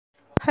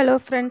Hello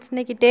friends,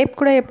 இன்றைக்கி tape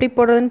கூட எப்படி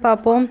போடுறதுன்னு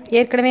பார்ப்போம்.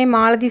 ஏற்கனவே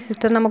மாலதி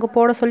சிஸ்டர் நமக்கு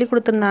போட சொல்லி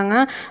கொடுத்துருந்தாங்க.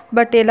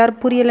 பட் எல்லோரும்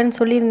புரியலைன்னு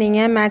சொல்லியிருந்தீங்க,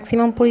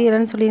 மேக்ஸிமம்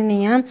புரியலைன்னு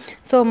சொல்லியிருந்தீங்க.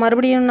 ஸோ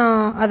மறுபடியும்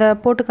நான் அதை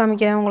போட்டு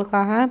காமிக்கிறேன்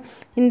உங்களுக்காக.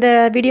 இந்த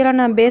வீடியோவில்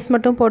நான் பேஸ்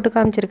மட்டும் போட்டு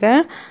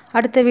காமிச்சிருக்கேன்.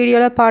 அடுத்த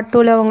வீடியோவில் பார்ட்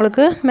 2ல்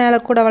உங்களுக்கு மேலே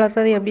கூட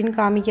வளர்க்குறது எப்படின்னு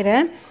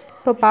காமிக்கிறேன்.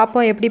 இப்போ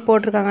பார்ப்போம் எப்படி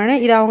போட்டிருக்காங்கன்னு.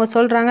 இதை அவங்க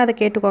சொல்கிறாங்க, அதை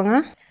கேட்டுக்கோங்க.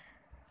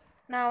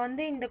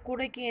 நான் இந்த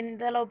கூடைக்கு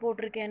எந்த அளவு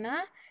போட்டிருக்கேன்னா,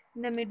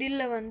 இந்த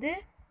மிடில்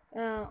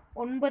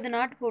 9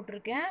 நாட்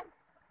போட்டிருக்கேன்.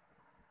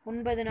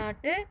 9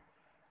 நாட்டு.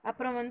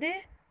 அப்புறம்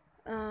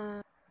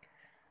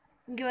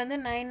இங்கே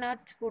 9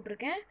 நாட்ஸ்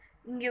போட்டிருக்கேன்.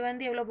 இங்கே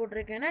எவ்வளோ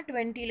போட்டிருக்கேன்னா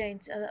 20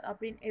 லைன்ஸ்.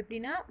 அது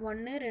எப்படின்னா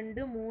 1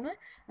 2 3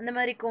 அந்த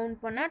மாதிரி கவுண்ட்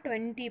பண்ணால்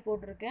 20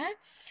 போட்டிருக்கேன்.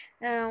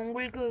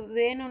 உங்களுக்கு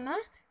வேணும்னா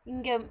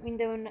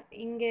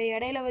இங்கே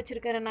இடையில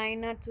வச்சுருக்கிற 9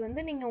 நாட்ஸ்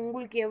நீங்கள்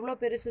உங்களுக்கு எவ்வளோ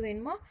பெருசு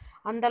வேணுமோ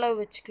அந்தளவு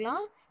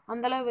வச்சுக்கலாம்.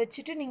 அந்தளவு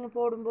வச்சுட்டு நீங்கள்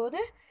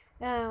போடும்போது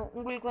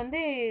உங்களுக்கு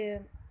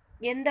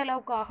எந்த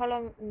அளவுக்கு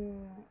அகலம்,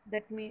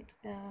 தட் மீன்ஸ்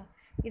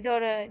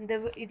இதோட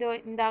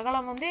இந்த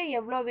அகலம்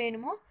எவ்வளோ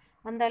வேணுமோ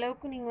அந்த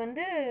அளவுக்கு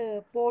நீங்கள்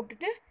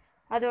போட்டுட்டு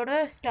அதோட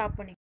ஸ்டாப்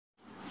பண்ணி.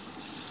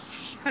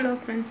 ஹலோ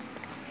ஃப்ரெண்ட்ஸ்,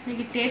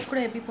 இன்றைக்கி டேப்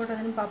கூட எப்படி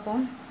போடுறதுன்னு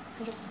பார்ப்போம்.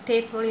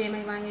 டேப் ரோல்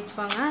இதேமாதிரி வாங்கி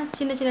வச்சுக்கோங்க.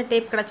 சின்ன சின்ன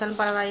டேப் கிடச்சாலும்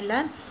பரவாயில்லை.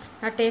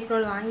 நான் டேப்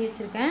ரோல் வாங்கி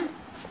வச்சுருக்கேன்.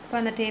 இப்போ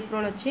அந்த டேப்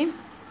ரோல் வச்சு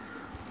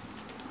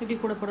எப்படி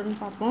கூட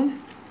போடுறதுன்னு பார்ப்போம்.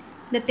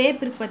 இந்த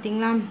டேப் இருக்குது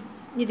பார்த்திங்களா,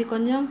 இது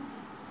கொஞ்சம்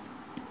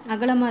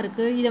அகலமாக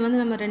இருக்குது. இதை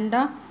நம்ம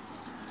ரெண்டாக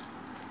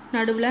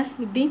நடுவில்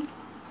இப்படி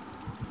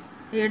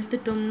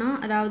எடுத்துட்டோம்னா,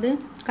 அதாவது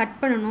கட்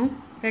பண்ணணும்,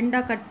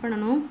 ரெண்டாக கட்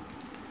பண்ணணும்.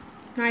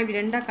 நான் இப்படி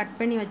ரெண்டாக கட்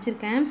பண்ணி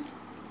வச்சுருக்கேன்.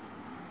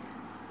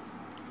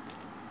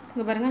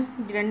 இங்கே பாருங்கள்,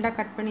 இப்படி ரெண்டாக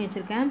கட் பண்ணி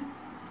வச்சுருக்கேன்.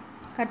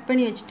 கட்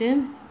பண்ணி வச்சுட்டு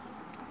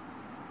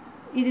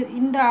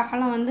இந்த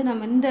அகலம்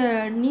நம்ம இந்த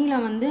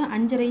நீளம்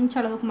 5.5 இன்ச்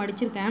அளவுக்கு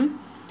மடிச்சிருக்கேன்.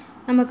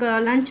 நமக்கு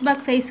லஞ்ச்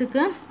பாக்ஸ்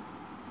சைஸுக்கு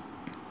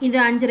இது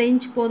 5.5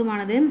 இன்ச்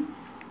போதுமானது.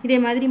 இதே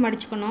மாதிரி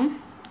மடிச்சுக்கணும்.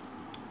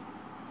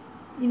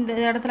 இந்த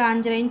இடத்துல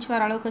 5.5 இன்ச்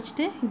வர அளவுக்கு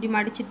வச்சுட்டு இப்படி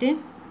மடிச்சுட்டு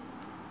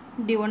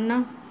இப்படி ஒன்றா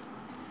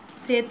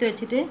சேர்த்து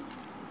வச்சுட்டு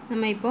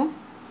நம்ம இப்போ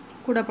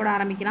கூட போட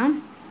ஆரம்பிக்கலாம்.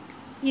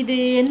 இது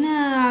என்ன,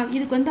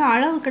 இதுக்கு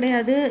அளவு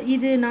கிடையாது.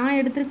 இது நான்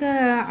எடுத்திருக்க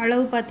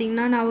அளவு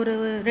பார்த்திங்கன்னா, நான் ஒரு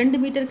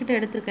 2 மீட்டர் கிட்ட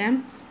எடுத்திருக்கேன்.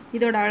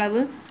 இதோட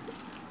அளவு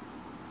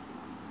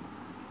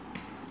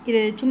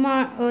இது சும்மா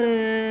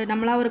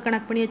நம்மளாக ஒரு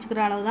கணக்கு பண்ணி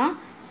வச்சுக்கிற அளவு தான்.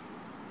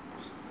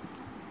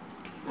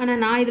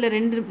 ஆனால் நான் இதில்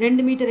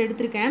 2 மீட்டர்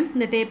எடுத்திருக்கேன்,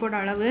 இந்த டேப்போட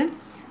அளவு.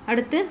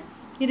 அடுத்து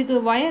இதுக்கு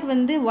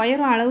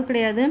ஒயரும் அளவு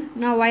கிடையாது.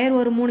 நான் ஒயர்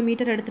ஒரு 3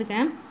 மீட்டர்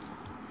எடுத்திருக்கேன்.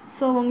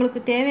 ஸோ உங்களுக்கு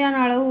தேவையான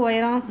அளவு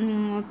ஒயரம்,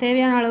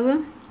 தேவையான அளவு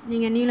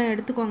நீங்கள் நீளம்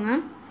எடுத்துக்கோங்க.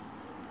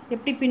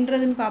 எப்படி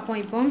பின்னுறதுன்னு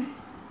பார்ப்போம். இப்போ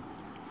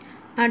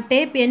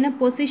டேப் என்ன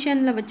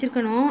பொசிஷனில்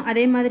வச்சுருக்கணும்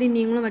அதே மாதிரி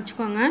நீங்களும்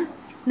வச்சுக்கோங்க.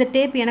 இந்த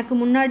டேப் எனக்கு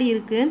முன்னாடி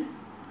இருக்குது.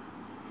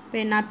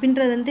 இப்போ நான்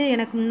பின்னுறது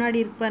எனக்கு முன்னாடி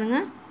இருக்கு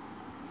பாருங்கள்.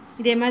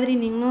 இதே மாதிரி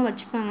நீங்களும்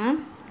வச்சுக்கோங்க.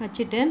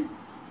 வச்சுட்டு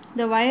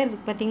இந்த ஒயர்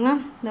இருக்குது பார்த்திங்களா,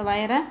 இந்த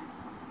ஒயரை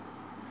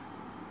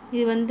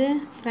இது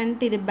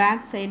ஃப்ரண்ட், இது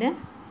பேக் சைடு.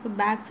 இப்போ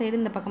பேக் சைடு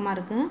இந்த பக்கமாக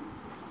இருக்குது.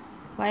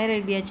 ஒயரை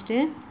இப்படி வச்சுட்டு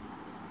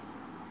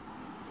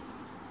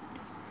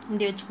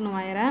இப்படி வச்சுக்கணும்.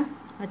 ஒயரை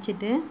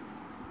வச்சுட்டு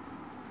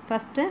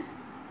ஃபஸ்ட்டு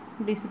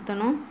இப்படி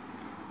சுற்றணும்,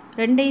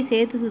 ரெண்டையும்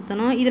சேர்த்து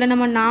சுற்றணும். இதில்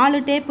நம்ம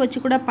 4 டேப் வச்சு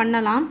கூட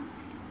பண்ணலாம்.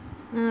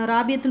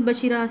 ராபியத்துல்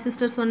பஷீரா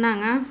சிஸ்டர்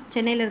சொன்னாங்க,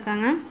 சென்னையில்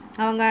இருக்காங்க.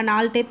 அவங்க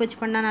 4 டேப் வச்சு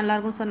பண்ணால்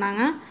நல்லாயிருக்கும்னு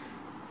சொன்னாங்க.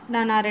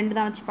 நான் 2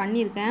 தான் வச்சு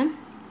பண்ணியிருக்கேன்.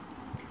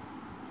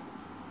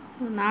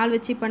 ஸோ 4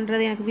 வச்சு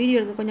பண்ணுறது எனக்கு வீடியோ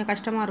எடுக்க கொஞ்சம்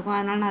கஷ்டமாக இருக்கும்,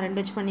 அதனால் நான் 2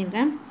 வச்சு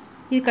பண்ணியிருக்கேன்.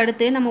 இதுக்கு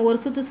அடுத்து நம்ம ஒரு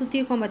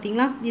சுற்றிருக்கோம்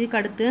பார்த்திங்களா, இதுக்கு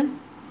அடுத்து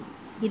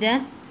இதை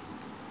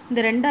இந்த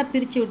 2ஆக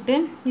பிரித்து விட்டு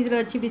இதில்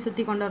வச்சு இப்படி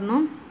சுற்றி கொண்டு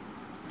வரணும்.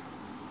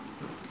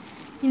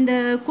 இந்த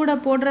கூட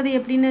போடுறது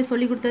எப்படின்னு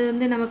சொல்லி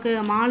கொடுத்தது நமக்கு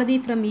மாலதி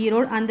ஃப்ரம்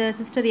ஈரோடு. அந்த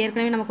சிஸ்டர்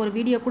ஏற்கனவே நமக்கு ஒரு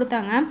வீடியோ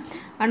கொடுத்தாங்க.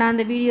 ஆனால்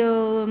அந்த வீடியோ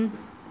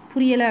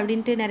புரியலை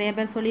அப்படின்ட்டு நிறைய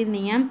பேர்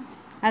சொல்லியிருந்தீங்க.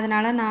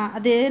 அதனால்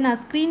நான்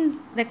ஸ்க்ரீன்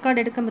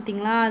ரெக்கார்ட் எடுக்க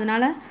பார்த்திங்களா,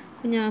 அதனால்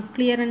கொஞ்சம்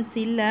கிளியரன்ஸ்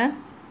இல்லை.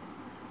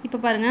 இப்போ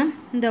பாருங்கள்,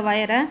 இந்த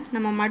ஒயரை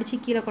நம்ம மடித்து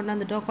கீழே கொண்டு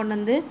வந்துட்டோம். கொண்டு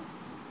வந்து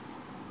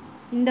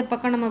இந்த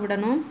பக்கம் நம்ம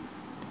விடணும்.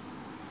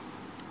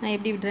 நான்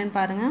எப்படி விடுறேன்னு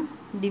பாருங்கள்.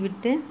 இப்படி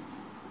விட்டு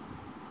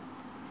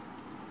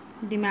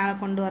இப்படி மேலே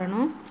கொண்டு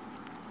வரணும்.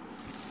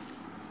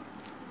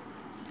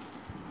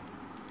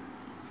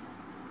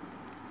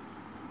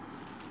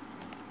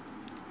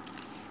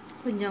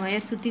 கொஞ்சம்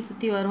ஒயர்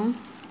சுற்றி வரும்.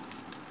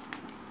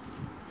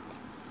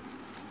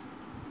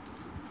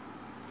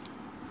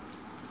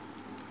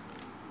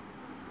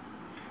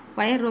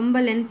 ஒயர் ரொம்ப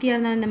லென்த்தியாக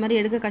இருந்தால் இந்த மாதிரி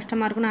எடுக்க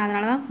கஷ்டமாக இருக்கும். நான்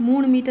அதனால தான்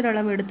 3 மீட்டர்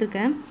அளவு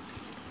எடுத்துருக்கேன்.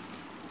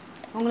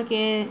 உங்களுக்கு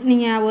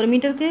நீங்கள் 1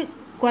 மீட்டருக்கு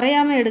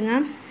குறையாமல் எடுங்க.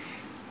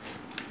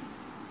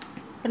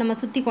 இப்போ நம்ம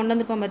சுற்றி கொண்டு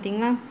வந்துருக்கோம்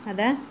பார்த்திங்களா,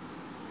 அதை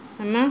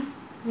நம்ம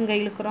இங்கே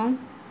இழுக்கிறோம்.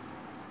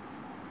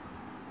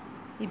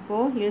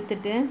 இப்போது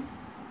இழுத்துட்டு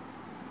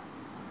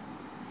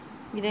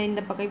இதை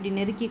இந்த பக்கம் இப்படி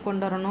நெருக்கி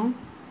கொண்டு வரணும்.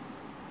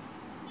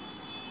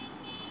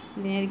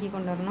 இப்படி நெருக்கி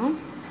கொண்டு வரணும்.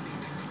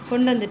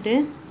 கொண்டு வந்துட்டு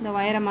இந்த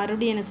ஒயரை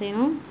மறுபடியும் என்ன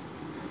செய்யணும்,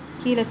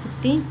 கீழே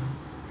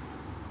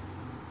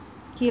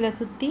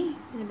சுற்றி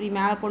இப்படி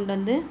மேலே கொண்டு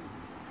வந்து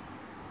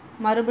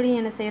மறுபடியும்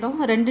என்ன செய்கிறோம்,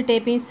 2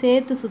 டேப்பையும்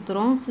சேர்த்து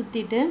சுற்றுறோம்.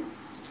 சுற்றிட்டு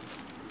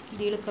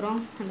இப்படி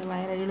இழுக்கிறோம். அந்த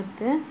வயரை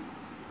இழுத்து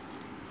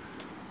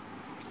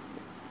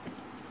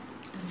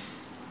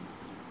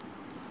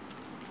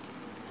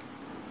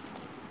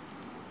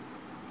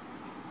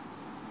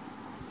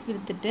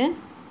இழுத்துட்டு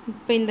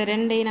இப்போ இந்த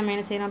 2ஐயும் நம்ம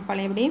என்ன செய்யணும்,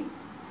 பழையபடி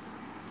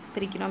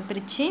பிரிக்கிறோம்.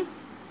 பிரித்து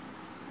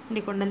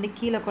இப்படி கொண்டு வந்து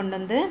கீழே கொண்டு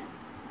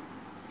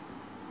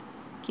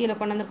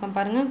வந்துருக்கோம்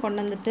பாருங்கள்.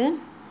 கொண்டு வந்துட்டு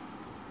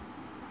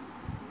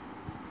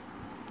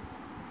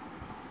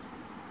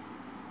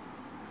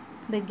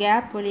இந்த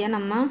கேப் வழியாக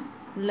நம்ம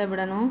உள்ளே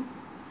விடணும்.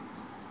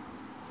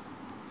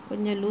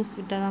 கொஞ்சம் லூஸ்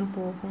விட்டால் தான்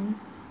போகும்.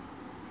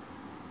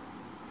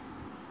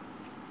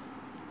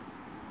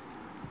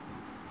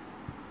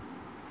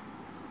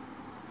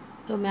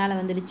 மேலே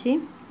வந்துடுச்சு.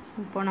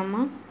 இப்போ நம்ம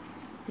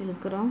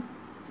இழுக்கிறோம்.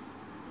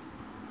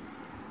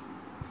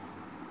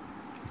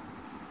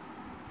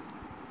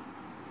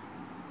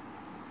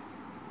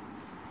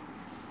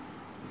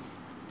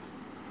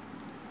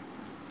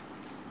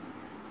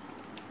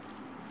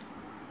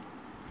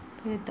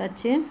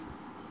 இழுத்தாச்சு.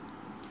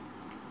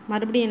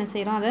 மறுபடியும் என்ன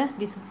செய்கிறோம், அதை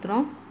இப்படி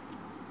சுற்றுறோம்.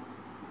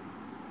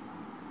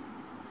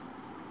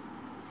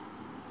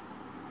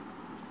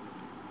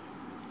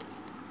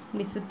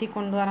 இப்படி சுற்றி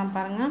கொண்டு வரோம்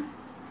பாருங்கள்.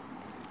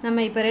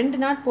 நம்ம இப்போ 2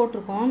 நாட்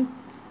போட்டிருக்கோம்.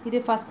 இது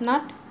ஃபஸ்ட்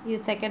நாட், இது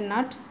செகண்ட்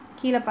நாட்.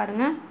 கீழே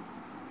பாருங்கள்,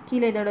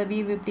 கீழே இதோட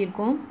வியூ எப்படி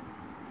இருக்கும்.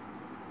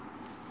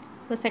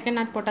 இப்போ செகண்ட்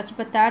நாட் போட்டாச்சு.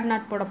 இப்போ தேர்ட்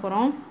நாட் போட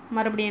போகிறோம்.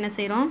 மறுபடியும் என்ன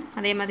செய்கிறோம்,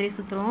 அதே மாதிரி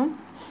சுற்றுறோம்.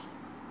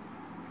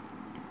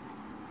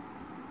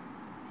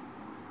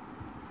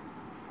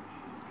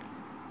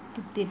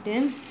 சுற்றிட்டு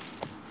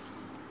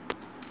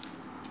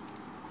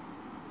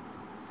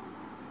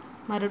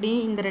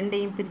மறுபடியும் இந்த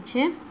 2ஐயும்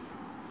பிரித்து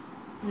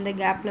இந்த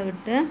கேப்பில்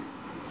விட்டு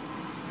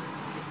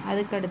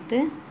அதுக்கடுத்து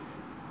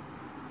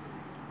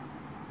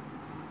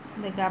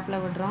இந்த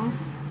கேப்பில் விடுறோம்.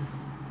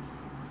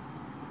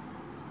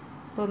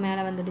 இப்போ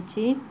மேலே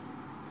வந்துடுச்சு.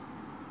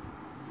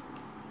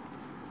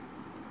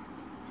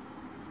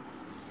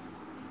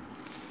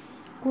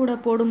 கூட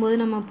போடும்போது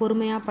நம்ம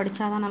பொறுமையாக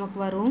படித்தாதான் நமக்கு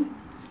வரும்.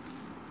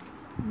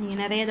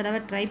 நீங்கள் நிறைய தடவை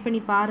ட்ரை பண்ணி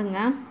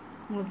பாருங்கள்,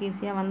 உங்களுக்கு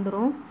ஈஸியாக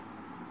வந்துடும்.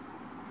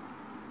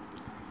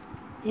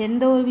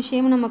 எந்த ஒரு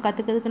விஷயமும் நம்ம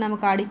கற்றுக்கிறதுக்கு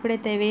நமக்கு அடிப்படை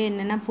தேவையே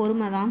என்னென்னா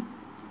பொறுமை தான்.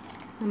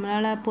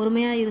 நம்மளால்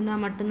பொறுமையாக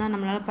இருந்தால் மட்டும்தான்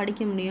நம்மளால்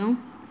படிக்க முடியும்.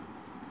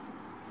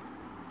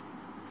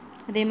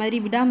 அதே மாதிரி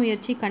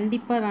விடாமுயற்சி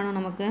கண்டிப்பாக வேணும்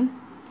நமக்கு.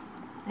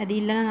 அது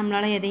இல்லைன்னா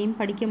நம்மளால் எதையும்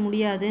படிக்க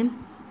முடியாது.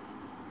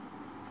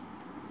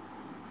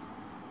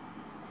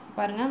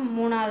 பாருங்கள்,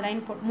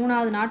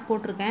 3வது நாட்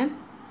போட்டிருக்கேன்.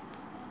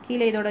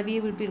 கீழே இதோட வியூ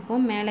இப்படி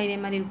இருக்கும், மேலே இதே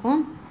மாதிரி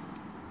இருக்கும்.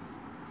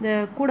 இந்த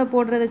கூட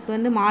போடுறதுக்கு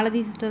வந்து மாலதி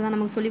சிஸ்டர் தான்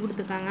நமக்கு சொல்லி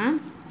கொடுத்துருக்காங்க.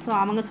 ஸோ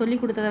அவங்க சொல்லி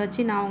கொடுத்ததை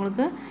வச்சு நான்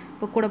உங்களுக்கு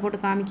இப்போ கூட போட்டு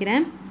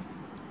காமிக்கிறேன்.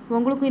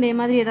 உங்களுக்கும் இதே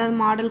மாதிரி ஏதாவது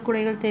மாடல்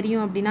கூடைகள்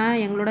தெரியும் அப்படின்னா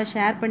எங்களோட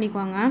ஷேர்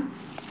பண்ணிக்கோங்க.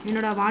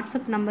 என்னோடய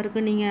வாட்ஸ்அப் நம்பருக்கு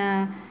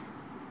நீங்கள்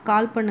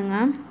கால்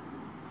பண்ணுங்கள்.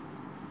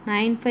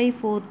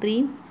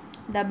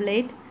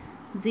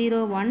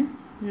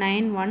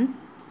 9543880191.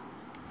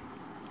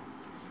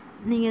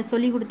 நீங்கள்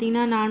சொல்லி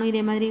கொடுத்தீங்கன்னா நானும்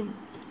இதே மாதிரி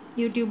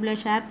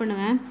யூடியூப்பில் ஷேர்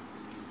பண்ணுவேன்.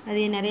 அது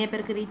நிறைய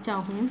பேருக்கு ரீச்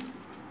ஆகும்.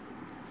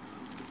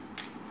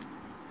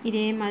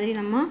 இதே மாதிரி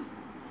நம்ம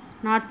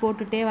நாட்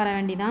போட்டுகிட்டே வர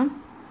வேண்டிதான்.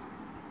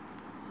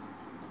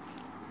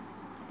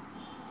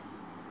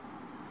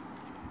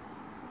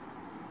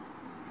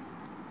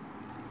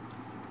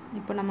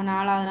 இப்போ நம்ம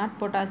 4வது நாட்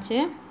போட்டாச்சு.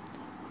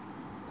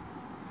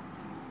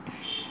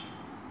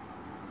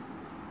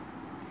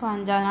 இப்போ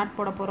 5வது நாட்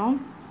போட போகிறோம்.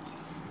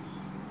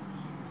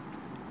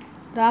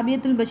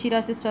 ராபியத்துல் பஷீரா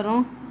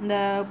சிஸ்டரும் இந்த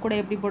கூட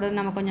எப்படி போடுறது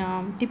நம்ம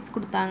கொஞ்சம் டிப்ஸ்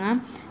கொடுத்தாங்க.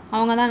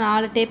 அவங்க தான்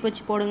 4 டேப்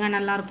வச்சு போடுங்க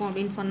நல்லாயிருக்கும்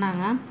அப்படின்னு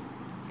சொன்னாங்க.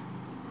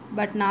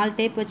 பட் 4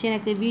 டேப் வச்சு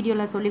எனக்கு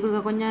வீடியோவில் சொல்லிக்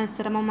கொடுக்க கொஞ்சம்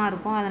சிரமமாக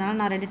இருக்கும். அதனால்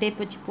நான் 2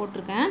 டேப் வச்சு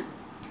போட்டிருக்கேன்.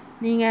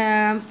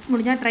 நீங்கள்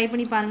முடிஞ்சால் ட்ரை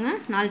பண்ணி பாருங்கள்.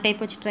 4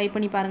 டேப் வச்சு ட்ரை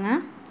பண்ணி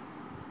பாருங்கள்.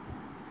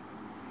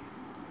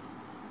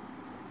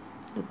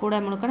 இது கூட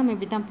முழுக்க நம்ம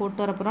இப்படி தான் போட்டு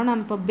வர போகிறோம்.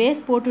 நம்ம இப்போ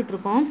பேஸ்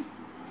போட்டுட்ருக்கோம்.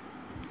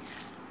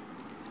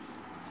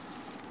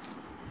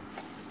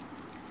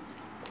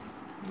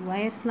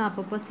 வயர்ஸ்லாம்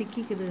அப்பப்போ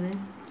சிக்கிக்குது.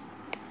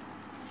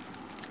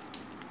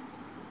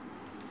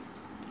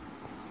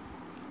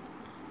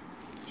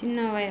 சின்ன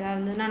வயராக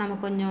இருந்ததுன்னா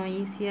நமக்கு கொஞ்சம்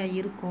ஈஸியாக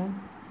இருக்கும்.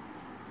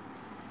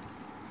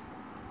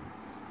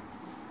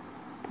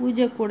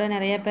 பூஜை கூட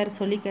நிறைய பேர்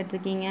சொல்லி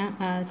கேட்டிருக்கீங்க,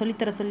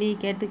 சொல்லித்தர சொல்லி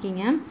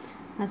கேட்டிருக்கீங்க.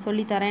 நான்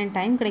சொல்லித்தரேன்,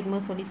 டைம்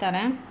கிடைக்கும்போது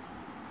சொல்லித்தரேன்.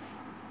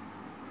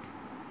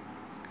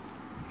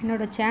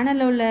 என்னோடய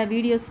சேனலில் உள்ள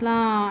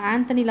வீடியோஸ்லாம்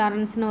ஆந்தனி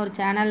லாரன்ஸ்னு ஒரு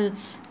சேனல்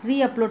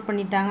அப்லோட்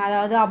பண்ணிட்டாங்க.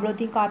 அதாவது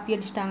அவ்வளோத்தையும் காப்பி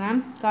அடிச்சிட்டாங்க.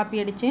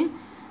 காப்பி அடித்து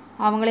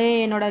அவங்களே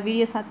என்னோடய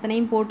வீடியோஸ்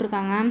அத்தனையும்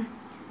போட்டிருக்காங்க.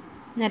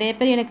 நிறைய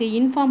பேர் எனக்கு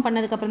இன்ஃபார்ம்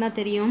பண்ணதுக்கப்புறம் தான்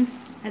தெரியும்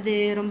அது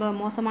ரொம்ப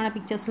மோசமான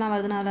பிக்சர்ஸ்லாம்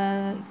வருதுன்னு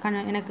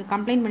அதில் எனக்கு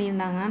கம்ப்ளைண்ட்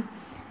பண்ணியிருந்தாங்க.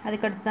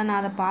 அதுக்கடுத்து தான்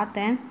நான் அதை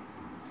பார்த்தேன்.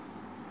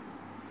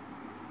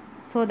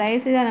 ஸோ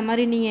தயவுசெய்து அந்த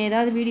மாதிரி நீங்கள்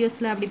ஏதாவது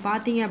வீடியோஸில் அப்படி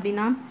பார்த்தீங்க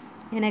அப்படின்னா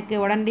எனக்கு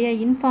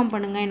உடனடியாக இன்ஃபார்ம்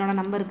பண்ணுங்கள்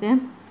என்னோடய நம்பருக்கு.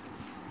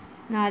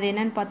 நான் அது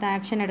என்னென்னு பார்த்தா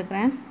ஆக்ஷன்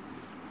எடுக்கிறேன்.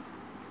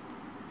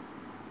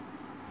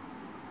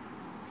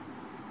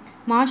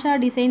 மாஷா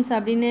டிசைன்ஸ்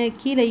அப்படின்னு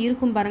கீழே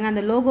இருக்கும் பாருங்கள்,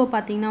 அந்த லோகோ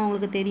பார்த்தீங்கன்னா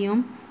உங்களுக்கு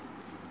தெரியும்.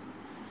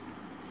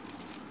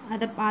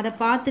 அதை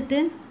பார்த்துட்டு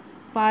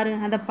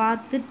அதை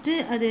பார்த்துட்டு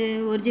அது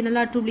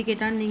ஒரிஜினலாக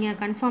டூப்ளிகேட்டான்னு நீங்கள்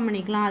கன்ஃபார்ம்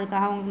பண்ணிக்கலாம்.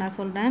 அதுக்காக உங்களுக்கு நான்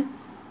சொல்கிறேன்.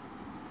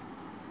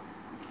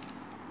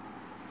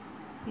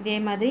 இதே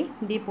மாதிரி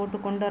இப்படி போட்டு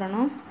கொண்டு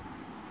வரணும்.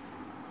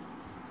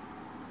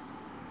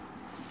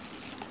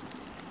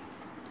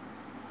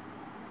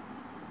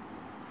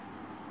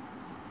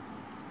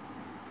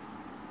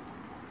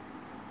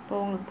 இப்போ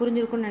உங்களுக்கு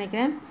புரிஞ்சிருக்குன்னு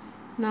நினைக்கிறேன்.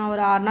 நான்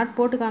ஒரு 6 நாட்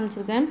போட்டு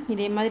காமிச்சிருக்கேன்.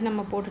 இதே மாதிரி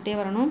நம்ம போட்டுகிட்டே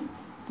வரணும்.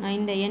 நான்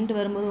இந்த எண்டு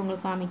வரும்போது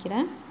உங்களுக்கு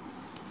காமிக்கிறேன்.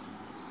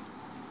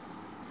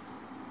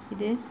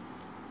 இது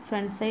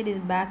ஃப்ரண்ட் சைடு, இது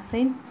பேக்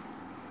சைடு,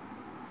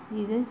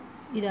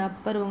 இது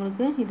அப்பர்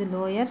உங்களுக்கு, இது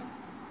லோயர்.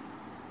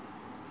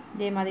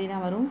 இதே மாதிரி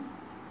தான் வரும்.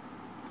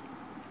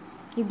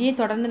 இப்படியே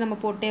தொடர்ந்து நம்ம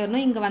போட்டே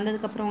வரணும். இங்கே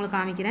வந்ததுக்கப்புறம் உங்களுக்கு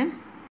காமிக்கிறேன்.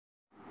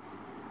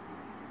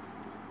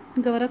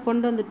 இங்கே வர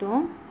கொண்டு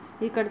வந்துட்டோம்.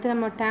 இதுக்கடுத்து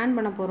நம்ம டேன்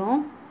பண்ண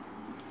போகிறோம்.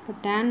 இப்போ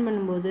டேன்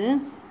பண்ணும்போது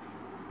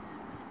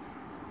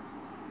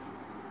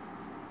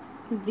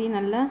இப்படி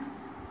நல்லா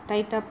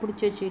டைட்டாக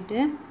பிடிச்சி வச்சுக்கிட்டு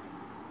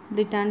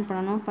இப்படி டேன்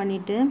பண்ணணும்.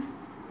 பண்ணிவிட்டு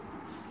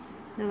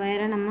இந்த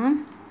வயரை நம்ம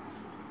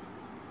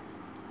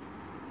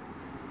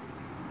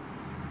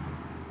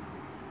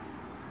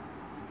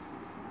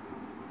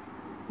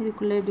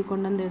இதுக்குள்ளே இப்படி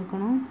கொண்டு வந்து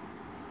எடுக்கணும்.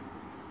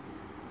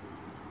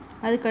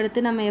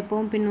 அதுக்கடுத்து நம்ம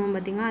எப்போவும் பின்னுவோம்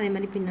பார்த்திங்கன்னா, அதே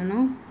மாதிரி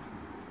பின்னணும்.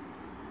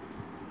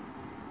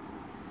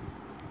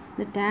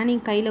 இந்த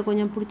டேனிங் கையில்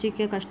கொஞ்சம்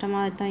பிடிச்சிக்க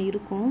கஷ்டமாக தான்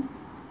இருக்கும்.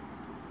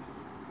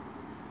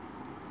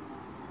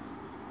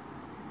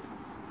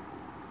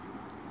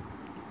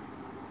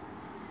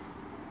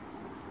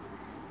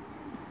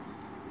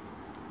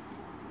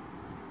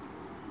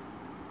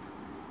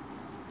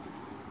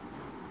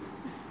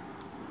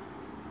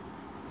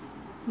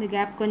 இந்த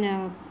கேப்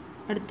கொஞ்சம்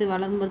அடுத்து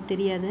வளரும்போது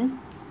தெரியாது.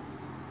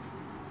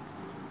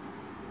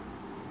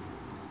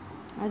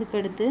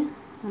 அதுக்கடுத்து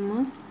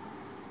நம்ம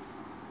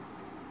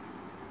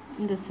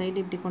இந்த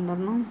சைடு இப்படி கொண்டு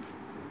வரணும்.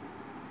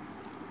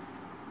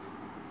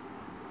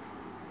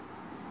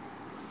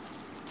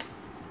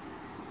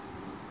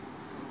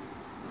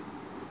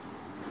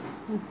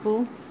 இப்போ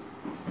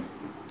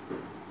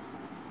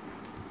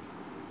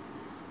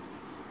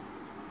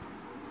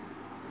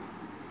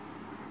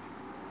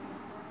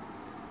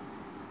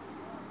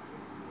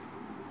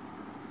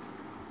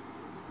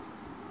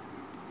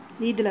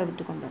இதில்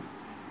விட்டு கொண்டு வரணும்.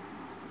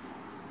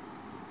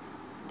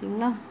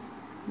 பார்த்தீங்களா?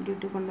 இப்படி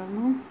விட்டு கொண்டு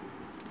வரணும்.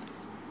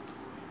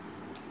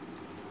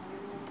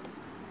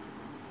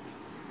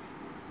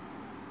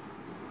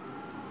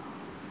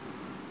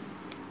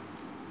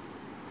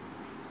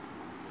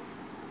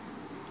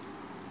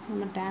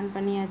 நம்ம டேன்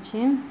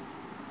பண்ணியாச்சு.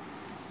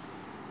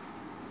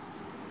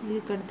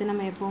 இதுக்கடுத்து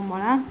நம்ம எப்பவும்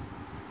போல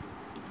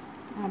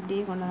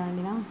அப்படியே கொண்டு வர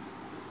வேண்டியதான்.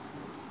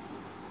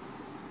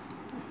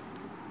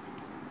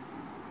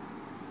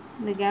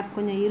 இந்த கேப்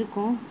கொஞ்சம்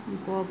இருக்கும்,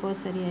 போக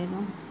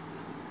சரியாயிடும்.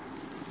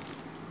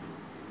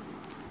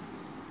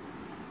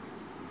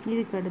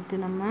 இதுக்கடுத்து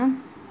நம்ம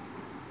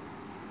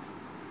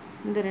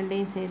இந்த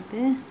ரெண்டையும்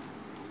சேர்த்து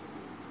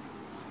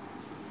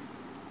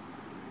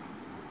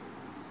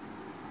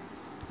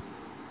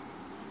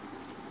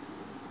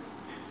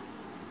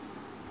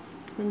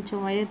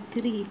கொஞ்சம் வயர்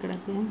திருகி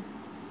கிடக்கு.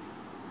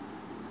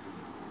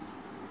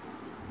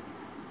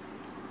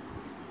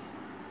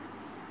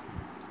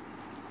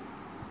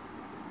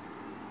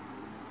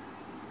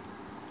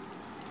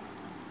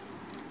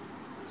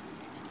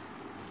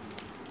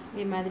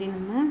 இதே மாதிரி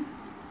நம்ம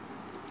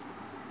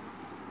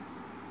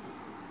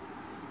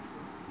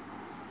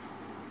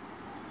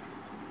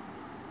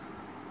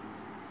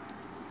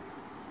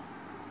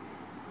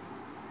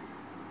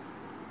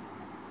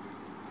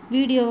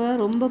வீடியோவை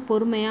ரொம்ப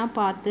பொறுமையாக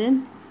பார்த்து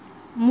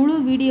முழு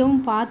வீடியோவும்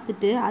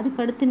பார்த்துட்டு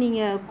அதுக்கடுத்து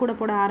நீங்கள் கூட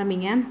போட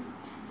ஆரம்பிங்க.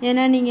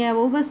 ஏன்னா நீங்கள்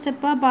ஒவ்வொரு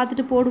ஸ்டெப்பாக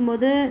பார்த்துட்டு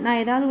போடும்போது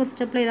நான் ஏதாவது ஒரு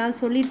ஸ்டெப்பில் ஏதாவது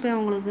சொல்லியிருப்பேன்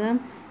உங்களுக்கு.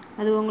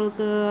 அது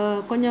உங்களுக்கு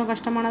கொஞ்சம்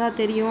கஷ்டமானதாக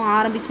தெரியும்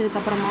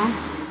ஆரம்பித்ததுக்கப்புறமா.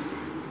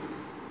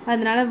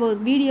 அதனால் ஒரு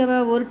வீடியோவை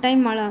ஒரு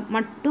டைம்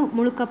மட்டும்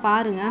முழுக்க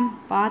பாருங்கள்.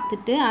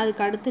 பார்த்துட்டு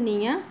அதுக்கடுத்து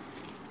நீங்கள்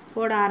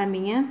போட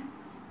ஆரம்பிங்க.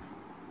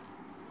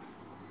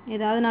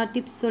 ஏதாவது நான்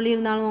டிப்ஸ்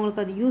சொல்லியிருந்தாலும்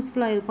உங்களுக்கு அது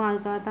யூஸ்ஃபுல்லாக இருக்கும்,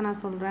 அதுக்காக தான்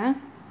நான் சொல்கிறேன்.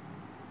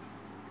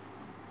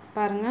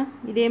 பாருங்கள்,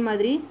 இதே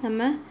மாதிரி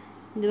நம்ம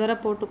இதுவரை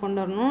போட்டு கொண்டு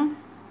வரணும்.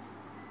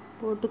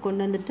 போட்டு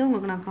கொண்டு வந்துட்டு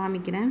உங்களுக்கு நான்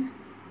காமிக்கிறேன்.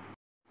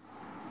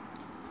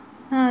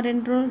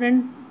 ரெண்டு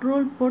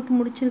ரோல் போட்டு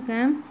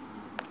முடிச்சிருக்கேன்.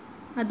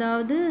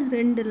 அதாவது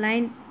 2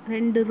 லைன்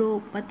 2 ரோ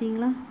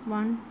பார்த்தீங்களா,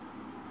 1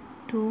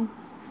 2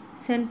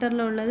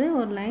 சென்டரில் உள்ளது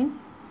ஒரு லைன்,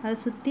 அதை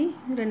சுற்றி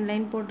 2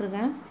 லைன்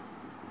போட்டிருக்கேன்.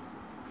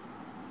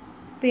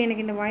 இப்போ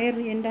எனக்கு இந்த ஒயர்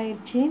எண்ட்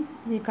ஆயிடுச்சு.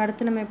 இதுக்கு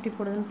அடுத்து நம்ம எப்படி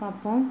போடுறதுன்னு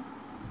பார்ப்போம்.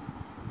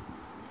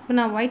 இப்போ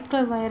நான் ஒயிட்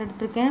கலர் ஒயர்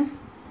எடுத்திருக்கேன்.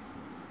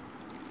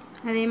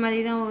 அதே மாதிரி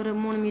தான் ஒரு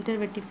 3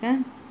 மீட்டர் வெட்டியிருக்கேன்.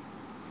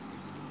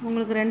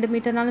 உங்களுக்கு 2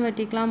 மீட்டர்னாலும்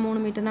வெட்டிக்கலாம்,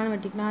 3 மீட்டர்னாலும்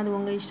வெட்டிக்கலாம், அது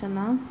உங்கள்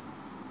இஷ்டம்தான்.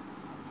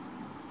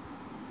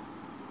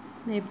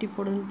 எப்படி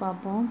போடுதுன்னு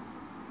பார்ப்போம்.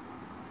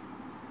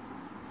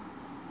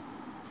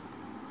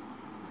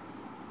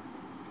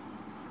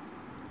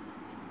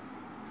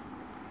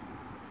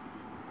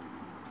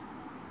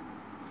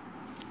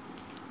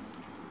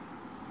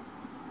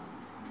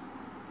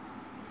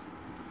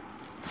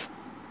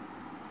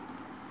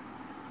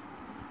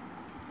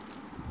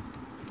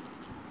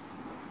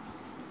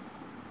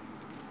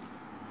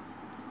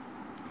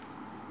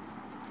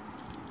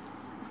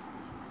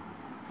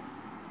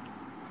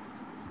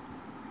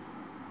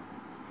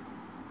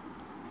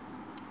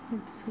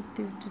 இப்படி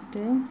சுற்றி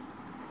விட்டுட்டு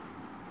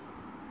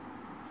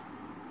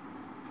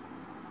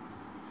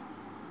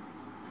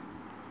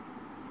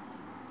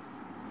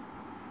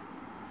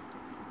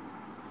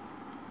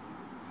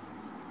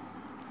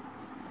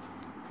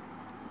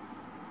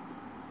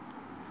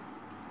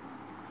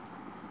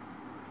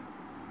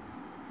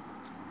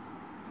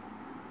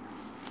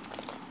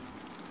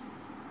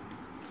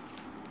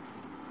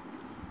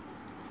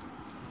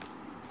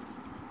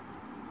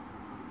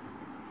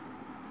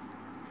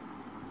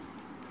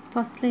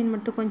ஃபஸ்ட் லைன்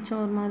மட்டும்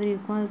கொஞ்சம் ஒரு மாதிரி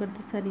இருக்கும்,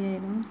 அதுக்கடுத்து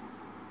சரியாயிடும்.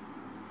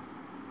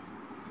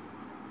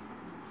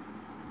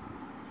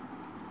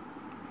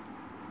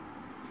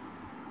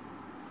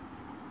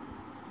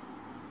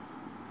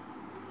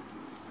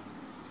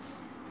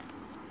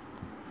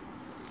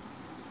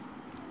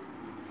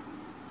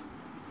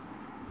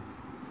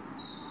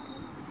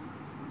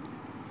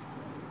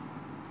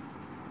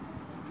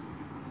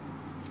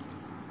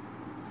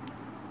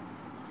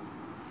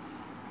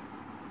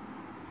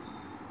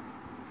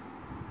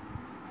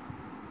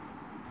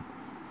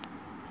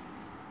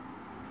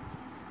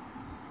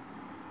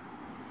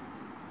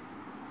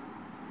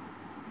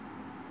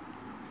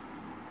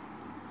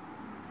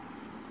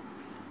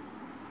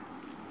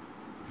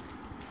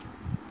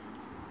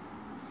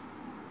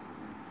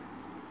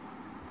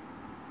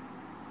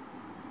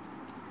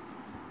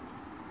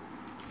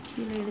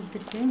 கீழே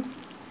எடுத்துட்டு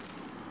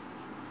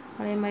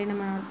அதே மாதிரி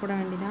நம்ம நாட் போட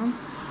வேண்டியதான்.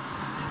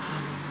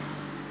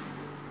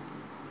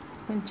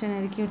 கொஞ்சம்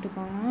நெருக்கி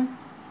விட்டுக்கோங்க.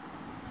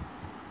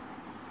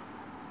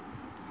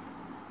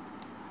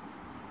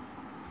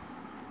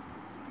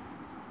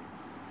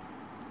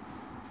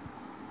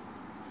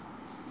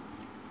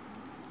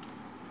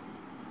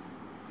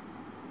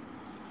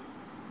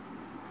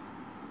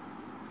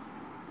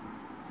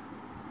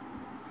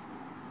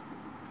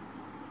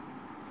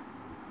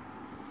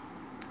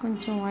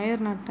 கொஞ்சம்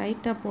ஒயர் நான்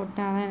டைட்டாக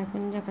போட்டேன், அதான் எனக்கு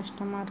கொஞ்சம்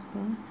கஷ்டமாக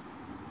இருக்குது.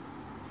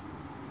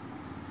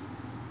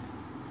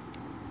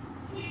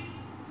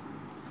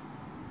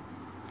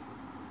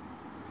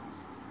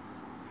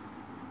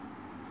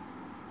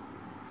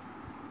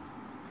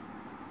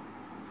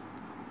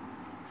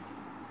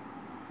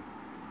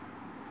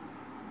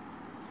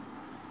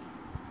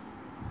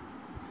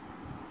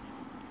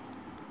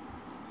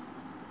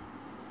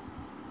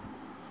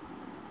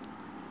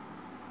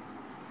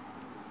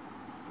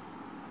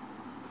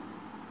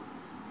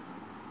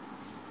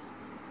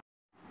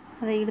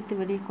 அதை எடுத்து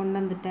வெளியே கொண்டு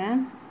வந்துட்டேன்.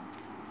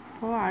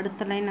 இப்போது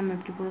அடுத்த லைன் நம்ம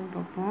எப்படி போட்டு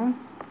பார்ப்போம்.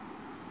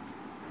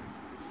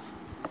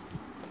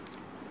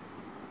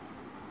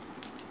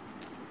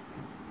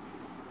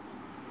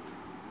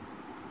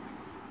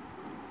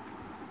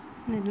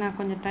 இது நான்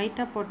கொஞ்சம்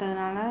டைட்டாக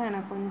போட்டதுனால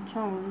எனக்கு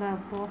கொஞ்சம் உள்ளே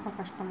போக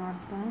கஷ்டமாக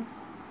இருக்கு.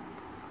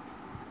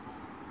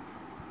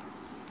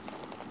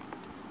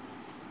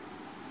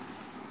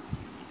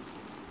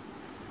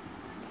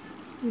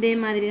 இதே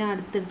மாதிரி தான்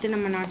அடுத்தடுத்து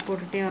நம்ம நாட்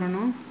போட்டுகிட்டே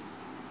வரணும்.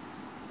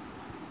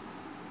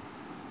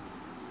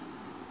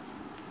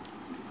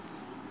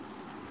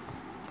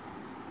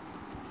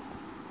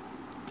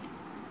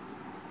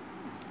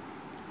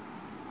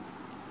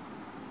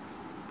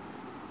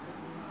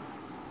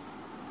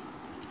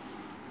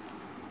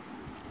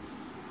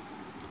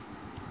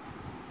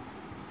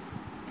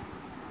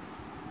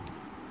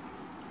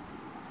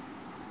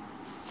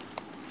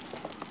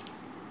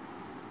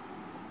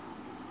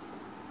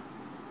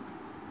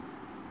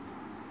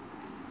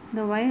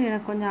 இந்த ஒயர்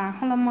எனக்கு கொஞ்சம்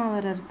அகலமாக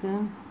வேறு இருக்குது.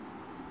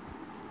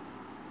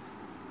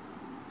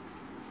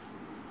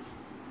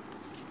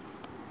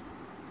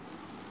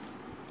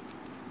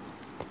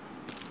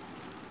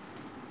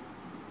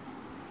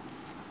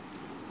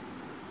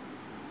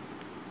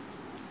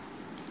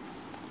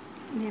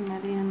 இதே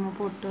மாதிரி நம்ம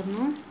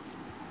போட்டுடணும்.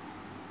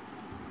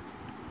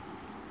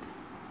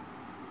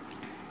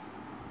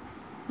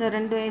 இந்த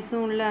 2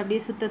 வயசும் உள்ள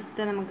அப்படியே சுத்த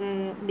சுத்த நமக்கு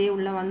அப்படியே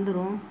உள்ளே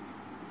வந்துடும்.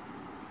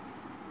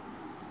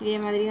 இதே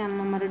மாதிரி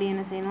நம்ம மறுபடியும்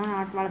என்ன செய்யணும்,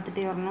 நாட்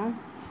வளர்த்துட்டே வரணும்.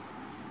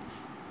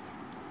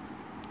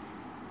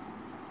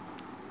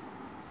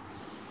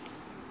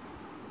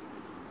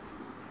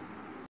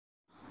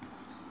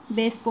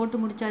 பேஸ்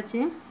போட்டு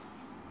முடிச்சாச்சு.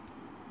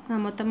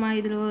 நான் மொத்தமாக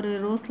இதில் ஒரு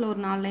ரோஸில்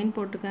ஒரு 4 லைன்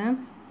போட்டிருக்கேன்,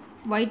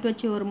 ஒயிட்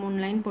வச்சு ஒரு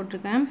 3 லைன்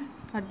போட்டிருக்கேன்,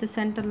 அடுத்து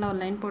சென்டரில்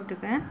ஒரு லைன்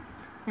போட்டிருக்கேன்.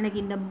 எனக்கு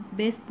இந்த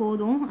பேஸ்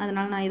போதும்,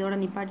 அதனால் நான் இதோட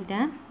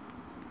நிப்பாட்டிட்டேன்.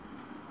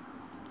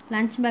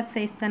 லன்ச் பேக்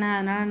சைஸ் தானே,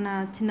 அதனால்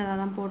நான் சின்னதாக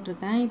தான்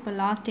போட்டிருக்கேன். இப்போ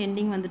லாஸ்ட்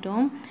எண்டிங்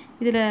வந்துட்டோம்.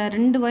 இதில்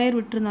 2 ஒயர்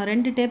விட்டுருந்தோம்,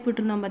 2 டேப்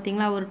விட்டுருந்தோம்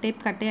பார்த்தீங்களா. ஒரு டேப்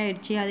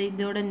கட்டையாயிடுச்சு, அது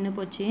இதோட நின்று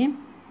போச்சு,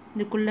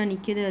 இதுக்குள்ளே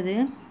நிற்கிது அது.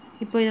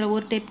 இப்போ இதில்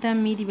ஒரு டேப்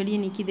தான் மீதி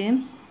வெளியே நிற்கிது.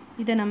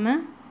 இதை நம்ம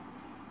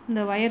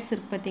இந்த ஒயர்ஸ்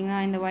இருக்குது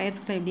பார்த்தீங்களா, இந்த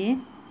ஒயர்ஸ்க்குள்ள இப்படியே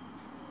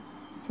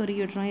சொருகி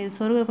விட்டுறோம். இது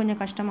சொருக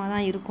கொஞ்சம் கஷ்டமாக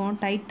தான் இருக்கும்,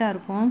 டைட்டாக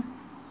இருக்கும்.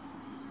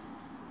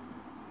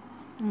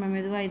 நம்ம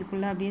மெதுவாக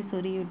இதுக்குள்ளே அப்படியே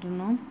சொருகி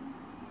விட்டுறணும்.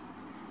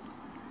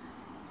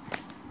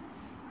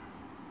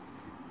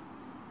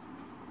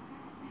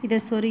 இதை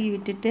சொருகி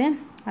விட்டுட்டு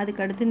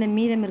அதுக்கடுத்து இந்த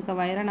மீதம் இருக்க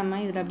வயரை நம்ம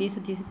இதில் அப்படியே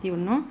சுற்றி சுற்றி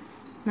விடணும்.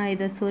 நான்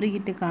இதை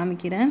சொருகிட்டு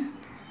காமிக்கிறேன்.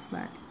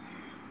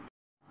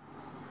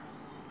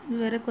 இது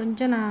வேறு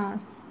கொஞ்சம்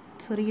நான்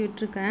சொருகி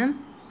விட்டுருக்கேன்.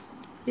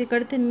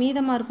 இதுக்கடுத்து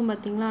மீதமாக இருக்கும்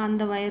பார்த்திங்களா,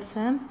 அந்த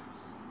வயர்ஸை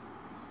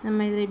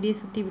நம்ம இதில் இப்படியே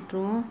சுற்றி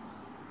விட்டுருவோம்.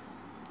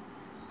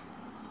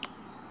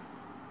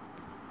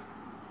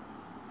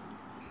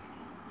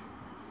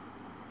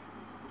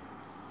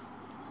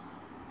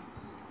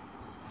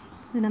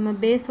 இது நம்ம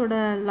பேஸோட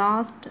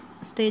லாஸ்ட்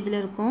ஸ்டேஜில்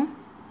இருக்கும்.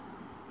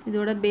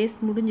 இதோட பேஸ்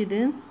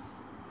முடிஞ்சுது.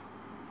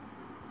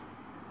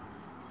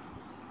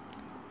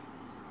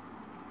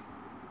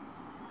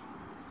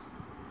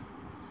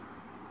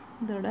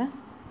 இதோட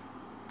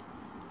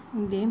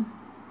இங்கே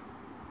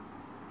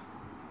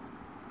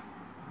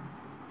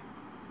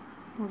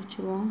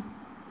முடிச்சிடுவோம்.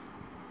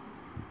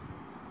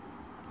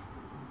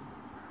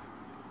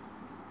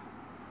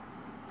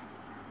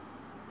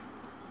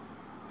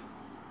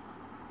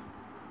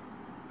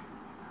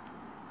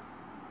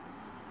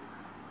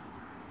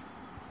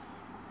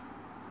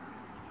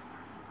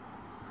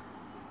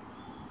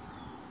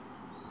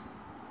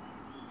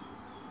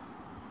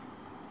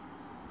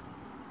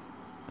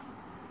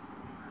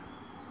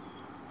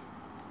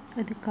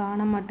 அது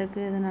காண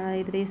மாட்டேக்கு, அதனால்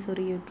இதிலே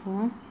சொருகி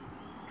விட்டுருவோம்.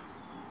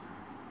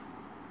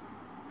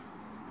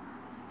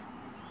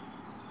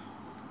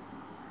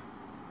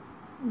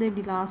 இது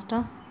இப்படி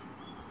லாஸ்ட்டாக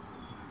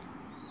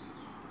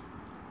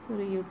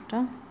சொருகி விட்டா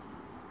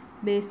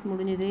பேஸ்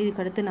முடிஞ்சுது.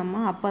 இதுக்கடுத்து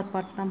நம்ம அப்பர்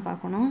பார்ட் தான்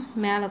பார்க்கணும்.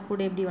 மேலே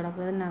கூட எப்படி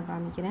வளர்க்குறதுன்னு நான்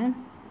காமிக்கிறேன்.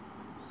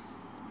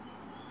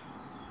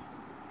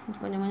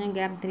 கொஞ்சம் கொஞ்சம்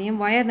கேப்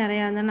தெரியும். ஒயர்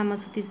நிறையா இருந்தால் நம்ம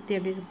சுற்றி சுற்றி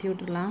அப்படியே சுற்றி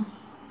விட்டுடலாம்.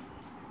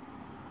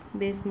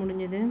 பேஸ்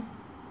முடிஞ்சது.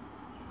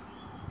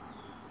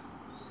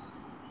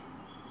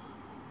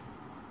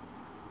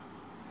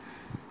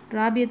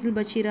 ராபியத்துல்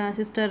பஷீரா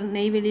சிஸ்டர்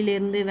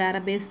நெய்வேலியிலேருந்து வேறு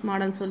பேஸ்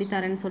மாடல்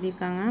சொல்லித்தரேன்னு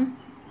சொல்லியிருக்காங்க.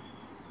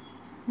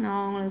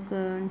 நான் உங்களுக்கு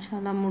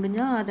இன்ஷால்லா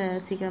முடிஞ்சால் அதை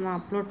சீக்கிரமாக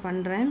அப்லோட்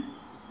பண்ணுறேன்.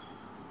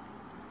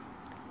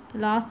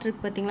 லாஸ்ட்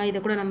இருக்கு பார்த்திங்களா,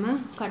 இதை கூட நம்ம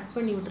கட்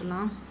பண்ணி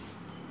விட்டுடலாம்.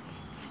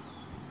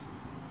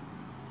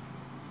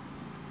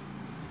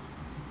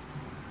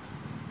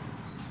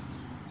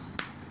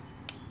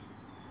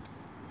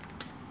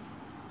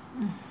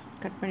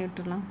 கட் பண்ணி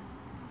விட்டுடலாம்.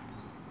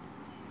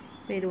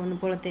 இப்போ இது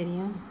ஒன்று போல்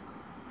தெரியும்.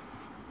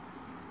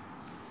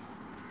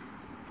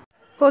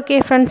 ஓகே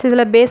ஃப்ரெண்ட்ஸ்,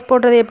 இதில் பேஸ்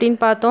போடுறது எப்படின்னு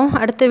பார்த்தோம்.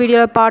 அடுத்த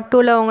வீடியோவில் பார்ட்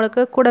 2ல்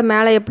உங்களுக்கு கூட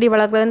மேலே எப்படி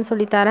வளர்க்குறதுன்னு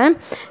சொல்லித்தரேன்.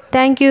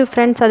 தேங்க்யூ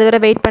ஃப்ரெண்ட்ஸ், அது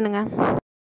வரை வெயிட் பண்ணுங்கள்.